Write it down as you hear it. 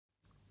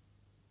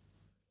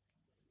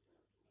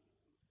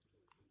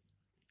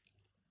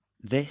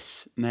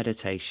This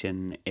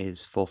meditation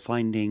is for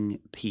finding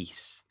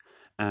peace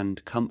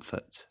and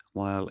comfort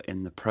while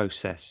in the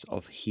process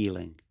of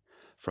healing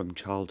from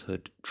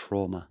childhood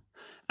trauma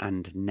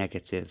and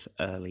negative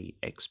early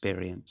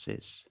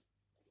experiences.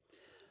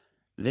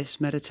 This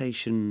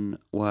meditation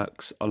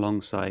works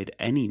alongside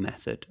any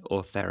method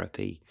or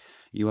therapy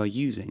you are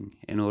using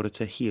in order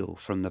to heal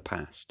from the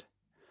past.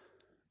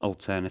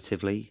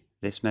 Alternatively,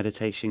 this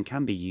meditation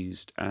can be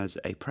used as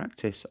a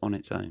practice on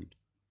its own.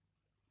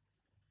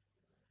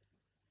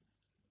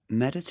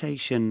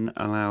 Meditation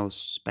allows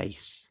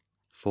space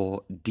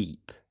for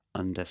deep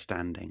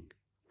understanding,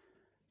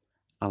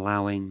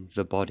 allowing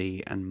the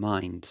body and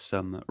mind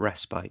some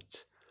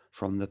respite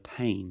from the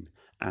pain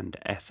and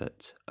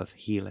effort of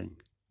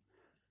healing.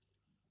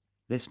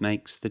 This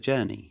makes the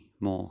journey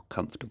more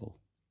comfortable.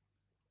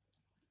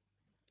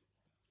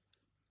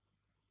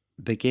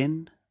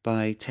 Begin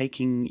by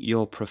taking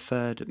your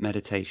preferred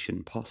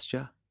meditation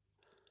posture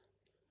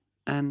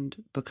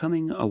and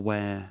becoming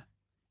aware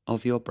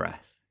of your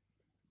breath.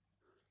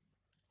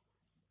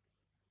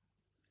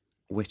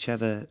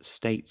 Whichever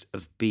state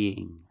of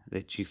being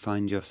that you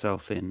find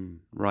yourself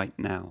in right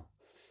now,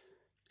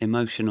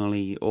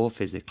 emotionally or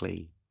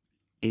physically,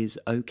 is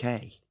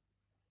okay.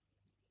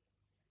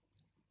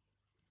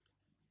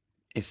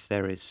 If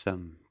there is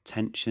some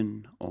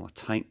tension or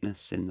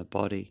tightness in the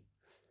body,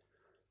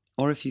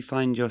 or if you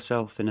find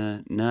yourself in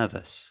a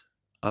nervous,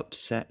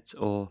 upset,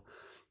 or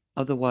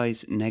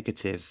otherwise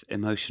negative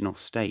emotional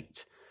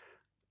state,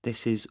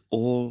 this is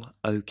all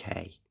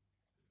okay.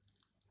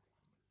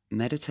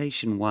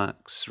 Meditation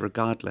works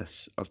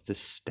regardless of the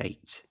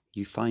state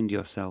you find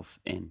yourself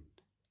in.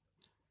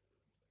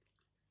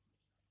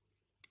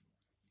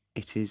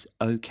 It is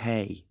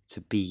okay to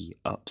be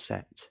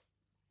upset.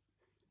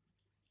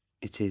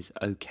 It is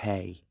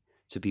okay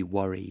to be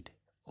worried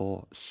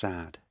or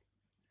sad.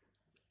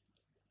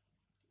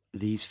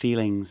 These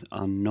feelings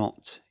are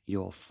not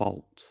your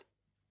fault.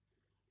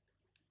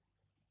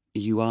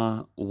 You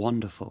are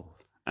wonderful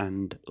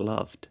and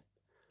loved,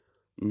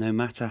 no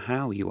matter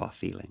how you are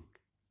feeling.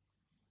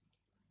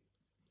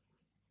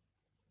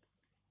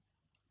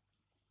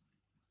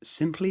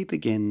 Simply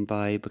begin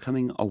by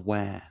becoming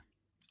aware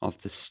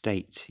of the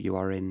state you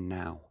are in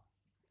now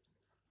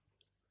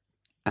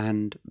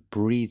and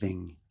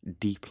breathing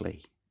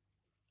deeply.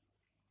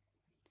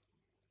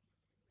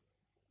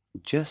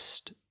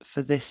 Just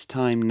for this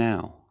time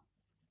now,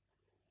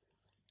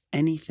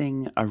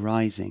 anything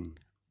arising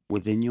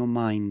within your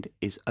mind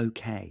is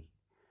okay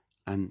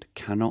and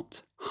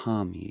cannot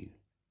harm you.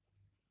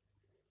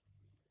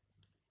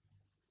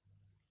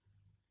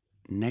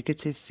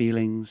 Negative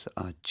feelings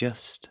are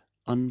just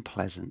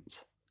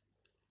unpleasant,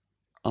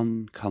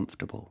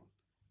 uncomfortable.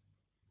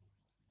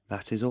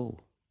 That is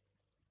all.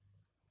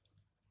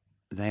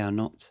 They are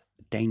not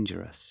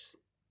dangerous.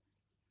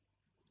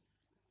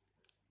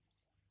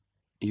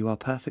 You are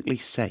perfectly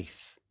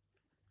safe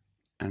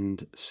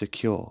and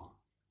secure.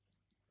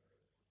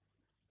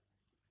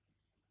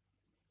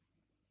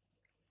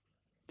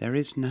 There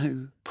is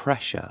no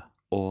pressure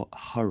or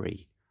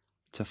hurry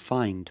to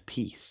find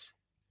peace.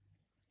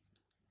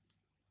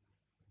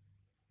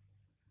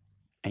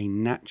 A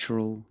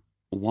natural,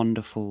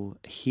 wonderful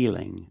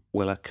healing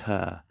will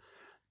occur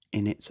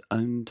in its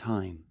own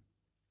time.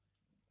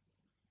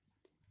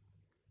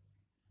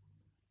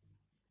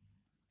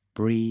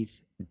 Breathe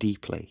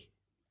deeply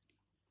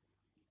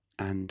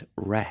and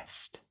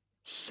rest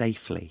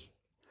safely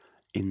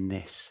in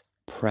this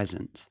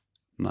present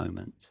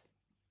moment.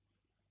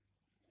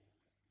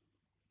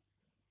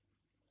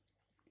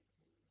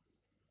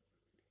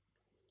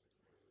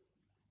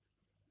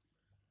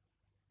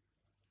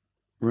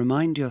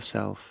 Remind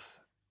yourself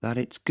that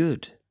it's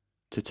good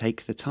to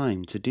take the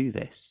time to do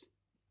this,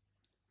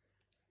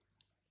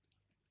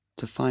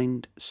 to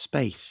find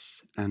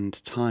space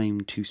and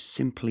time to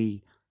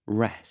simply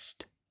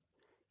rest,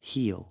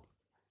 heal,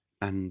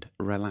 and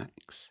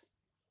relax.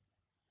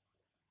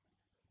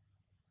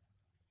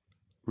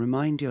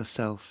 Remind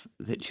yourself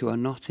that you are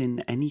not in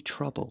any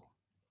trouble.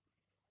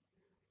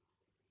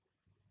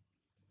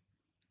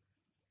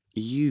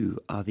 You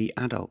are the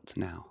adult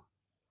now,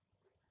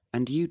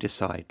 and you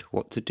decide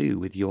what to do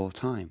with your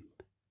time.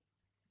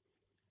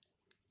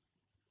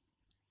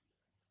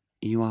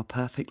 You are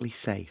perfectly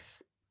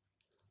safe,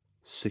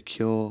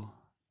 secure,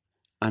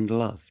 and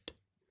loved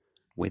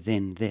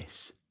within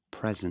this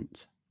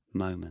present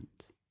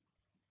moment.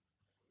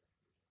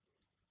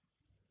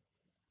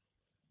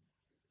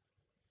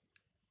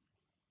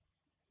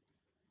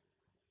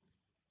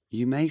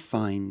 You may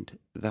find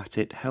that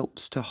it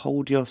helps to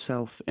hold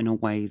yourself in a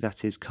way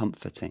that is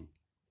comforting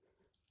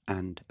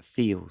and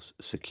feels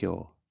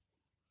secure.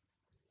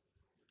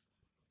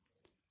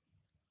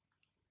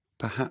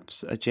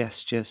 Perhaps a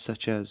gesture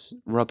such as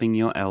rubbing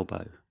your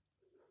elbow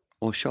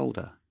or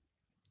shoulder,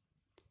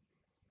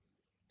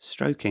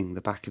 stroking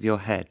the back of your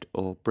head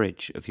or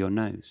bridge of your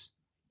nose.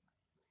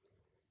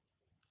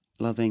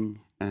 Loving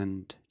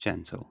and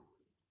gentle.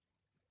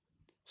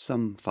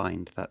 Some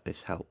find that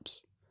this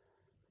helps.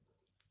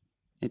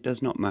 It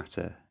does not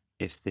matter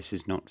if this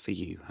is not for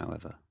you,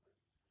 however.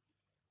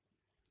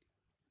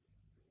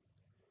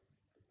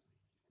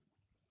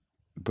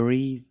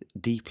 Breathe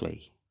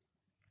deeply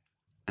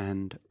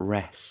and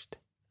rest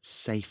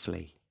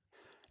safely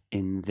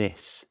in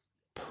this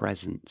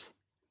present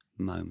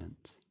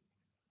moment.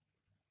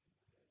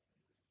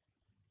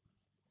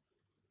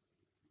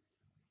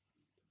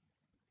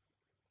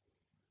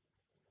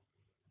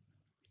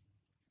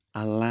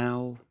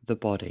 Allow the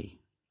body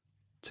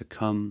to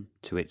come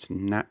to its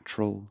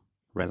natural,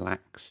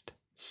 relaxed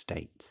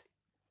state,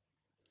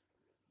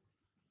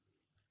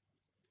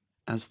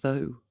 as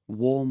though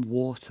warm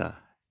water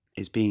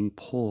is being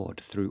poured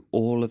through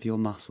all of your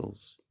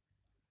muscles.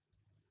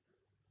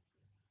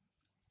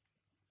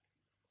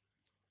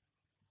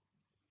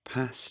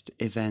 Past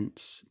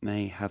events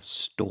may have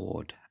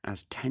stored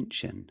as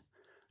tension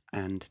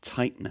and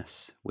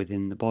tightness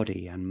within the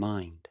body and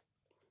mind.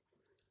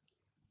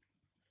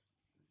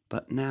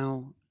 But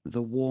now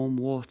the warm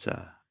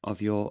water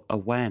of your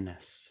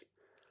awareness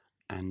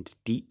and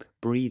deep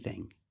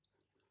breathing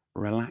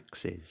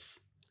relaxes,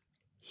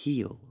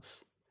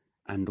 heals,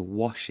 and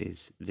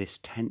washes this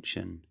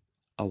tension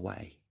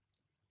away.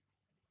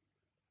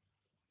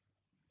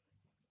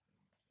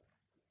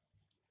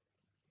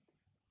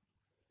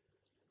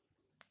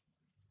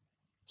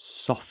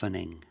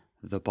 Softening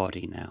the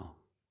body now.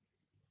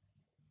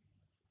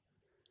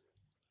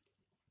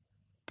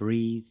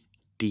 Breathe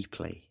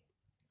deeply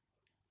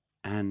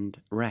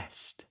and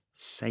rest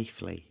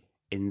safely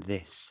in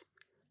this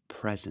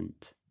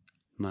present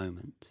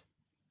moment.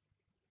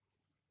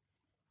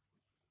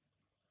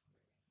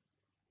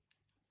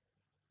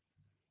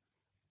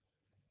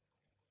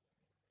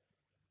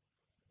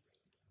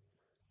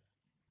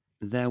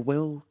 There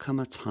will come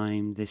a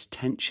time this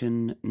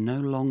tension no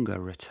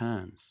longer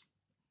returns.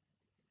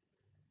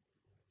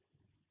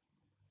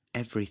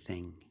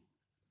 Everything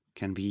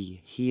can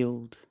be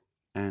healed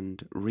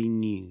and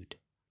renewed.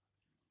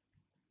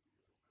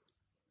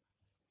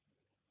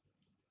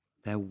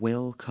 There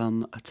will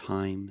come a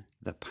time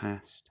the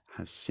past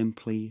has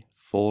simply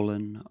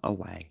fallen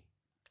away.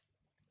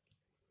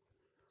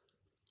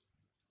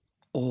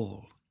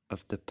 All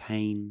of the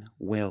pain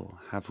will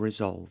have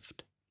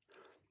resolved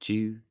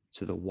due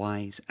to the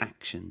wise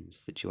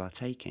actions that you are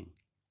taking.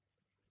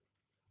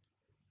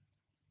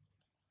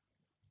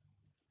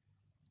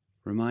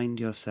 Remind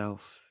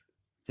yourself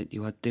that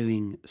you are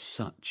doing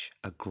such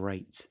a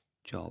great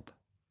job.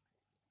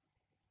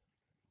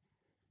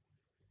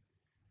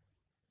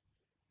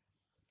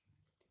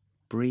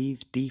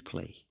 Breathe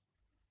deeply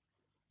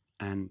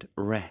and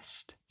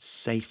rest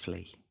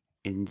safely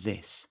in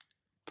this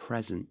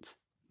present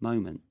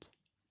moment.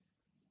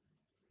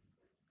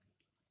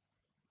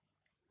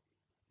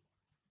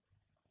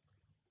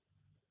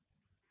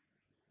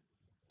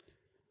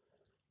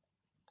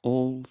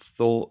 All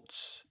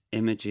thoughts,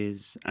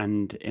 images,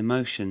 and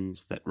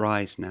emotions that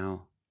rise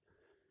now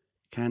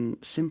can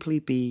simply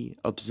be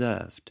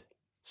observed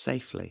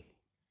safely.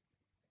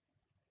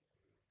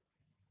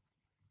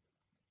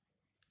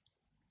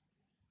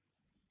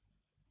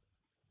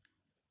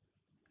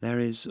 There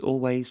is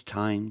always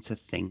time to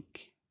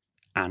think,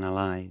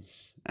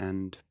 analyze,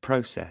 and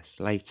process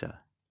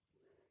later.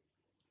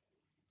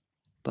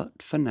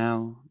 But for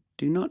now,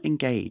 do not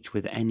engage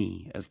with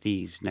any of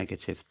these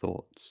negative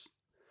thoughts.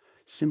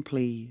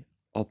 Simply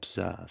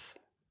observe.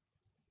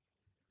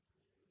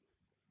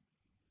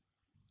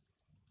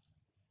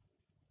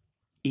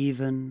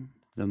 Even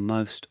the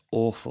most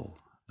awful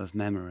of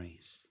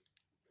memories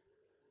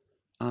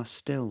are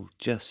still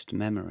just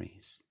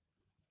memories.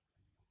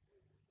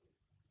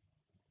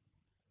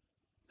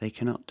 They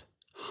cannot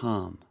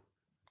harm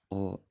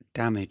or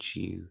damage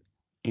you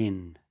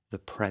in the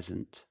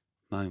present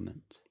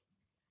moment.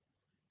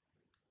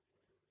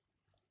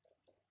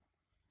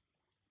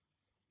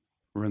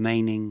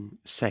 Remaining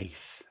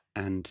safe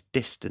and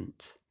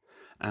distant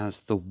as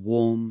the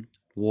warm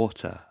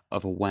water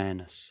of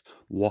awareness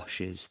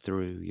washes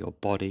through your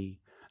body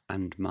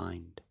and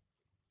mind.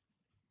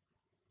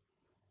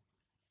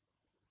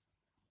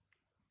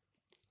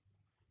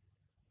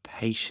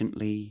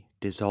 Patiently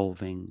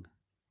dissolving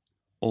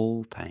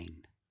all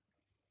pain,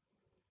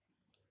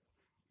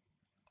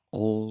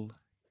 all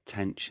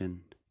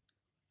tension,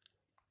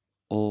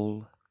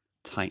 all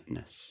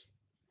tightness,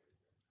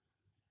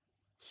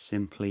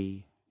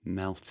 simply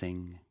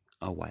melting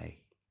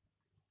away.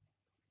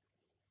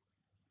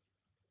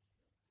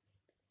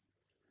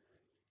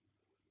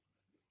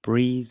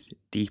 Breathe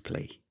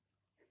deeply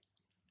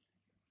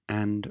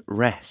and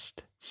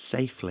rest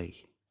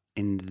safely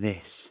in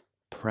this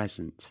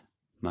present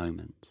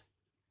moment.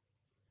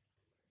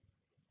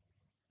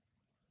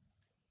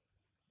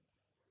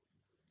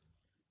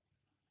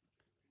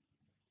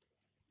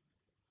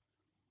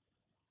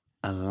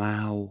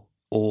 Allow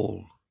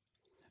all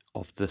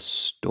of the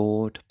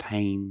stored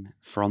pain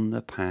from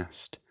the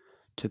past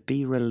to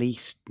be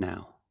released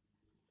now.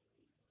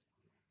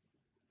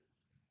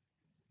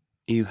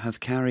 You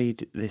have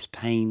carried this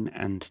pain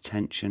and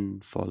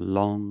tension for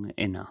long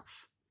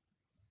enough.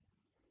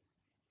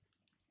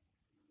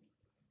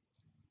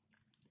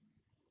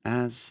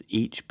 As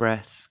each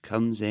breath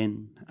comes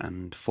in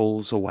and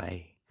falls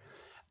away,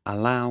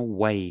 allow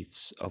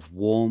waves of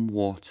warm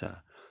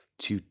water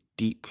to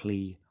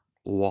deeply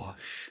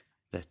wash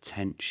the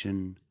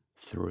tension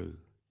through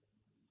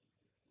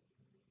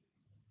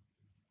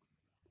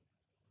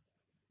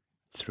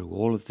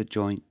all of the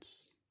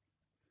joints,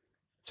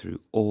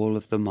 through all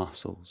of the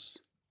muscles,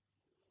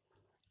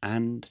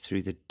 and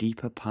through the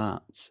deeper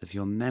parts of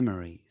your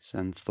memories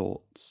and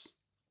thoughts.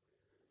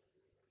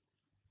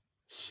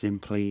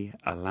 Simply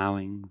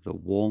allowing the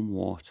warm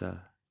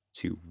water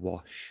to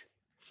wash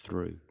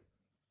through.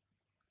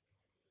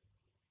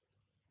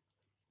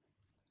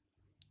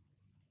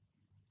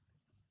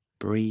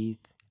 Breathe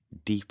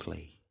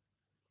deeply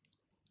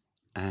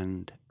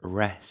and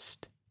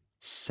rest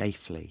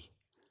safely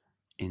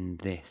in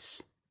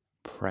this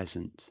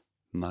present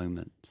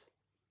moment.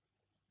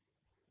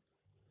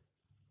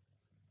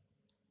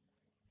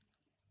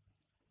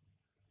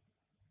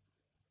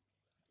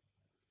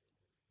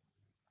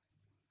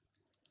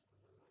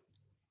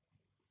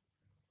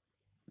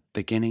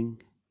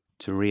 Beginning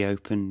to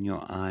reopen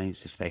your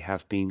eyes if they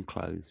have been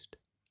closed,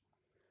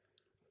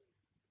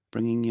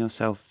 bringing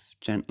yourself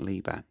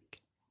gently back,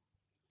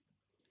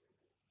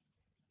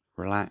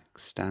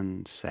 relaxed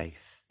and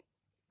safe,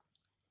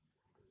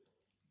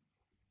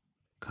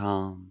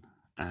 calm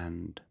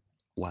and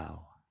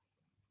well.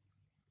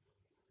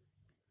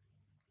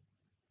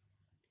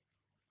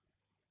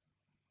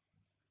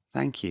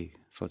 Thank you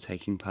for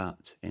taking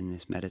part in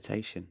this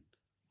meditation.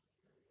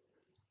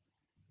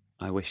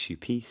 I wish you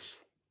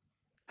peace,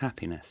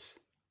 happiness,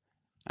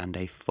 and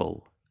a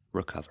full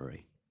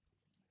recovery.